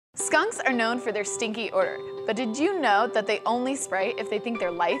Skunks are known for their stinky odor, but did you know that they only spray if they think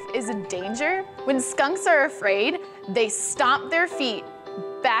their life is in danger? When skunks are afraid, they stomp their feet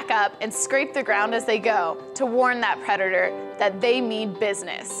back up and scrape the ground as they go to warn that predator that they mean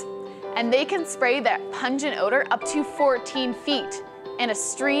business. And they can spray that pungent odor up to 14 feet in a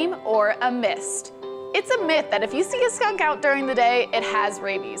stream or a mist. It's a myth that if you see a skunk out during the day, it has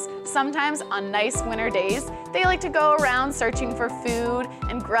rabies. Sometimes on nice winter days, they like to go around searching for food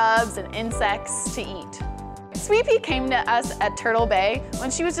and grubs and insects to eat. Sweet Pea came to us at Turtle Bay when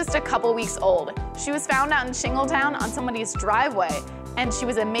she was just a couple weeks old. She was found out in Shingletown on somebody's driveway, and she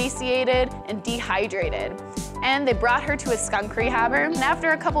was emaciated and dehydrated. And they brought her to a skunk rehabber, and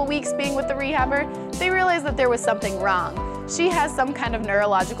after a couple weeks being with the rehabber, they realized that there was something wrong. She has some kind of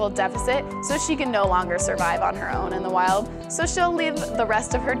neurological deficit, so she can no longer survive on her own in the wild, so she'll live the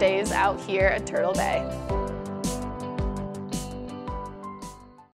rest of her days out here at Turtle Bay.